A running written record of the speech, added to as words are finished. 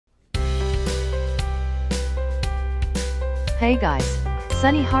Hey guys,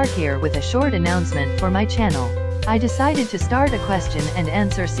 Sunny Heart here with a short announcement for my channel. I decided to start a question and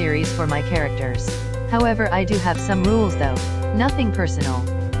answer series for my characters. However, I do have some rules though. Nothing personal.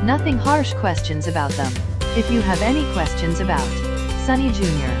 Nothing harsh questions about them. If you have any questions about Sunny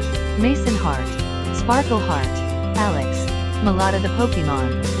Jr., Mason Heart, Sparkle Heart, Alex, Melotta the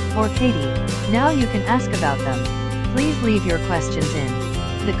Pokemon, or Katie, now you can ask about them. Please leave your questions in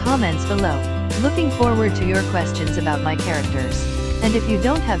the comments below. Looking forward to your questions about my characters. And if you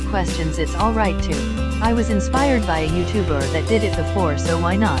don't have questions, it's alright too. I was inspired by a YouTuber that did it before, so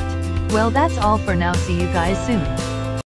why not? Well, that's all for now. See you guys soon.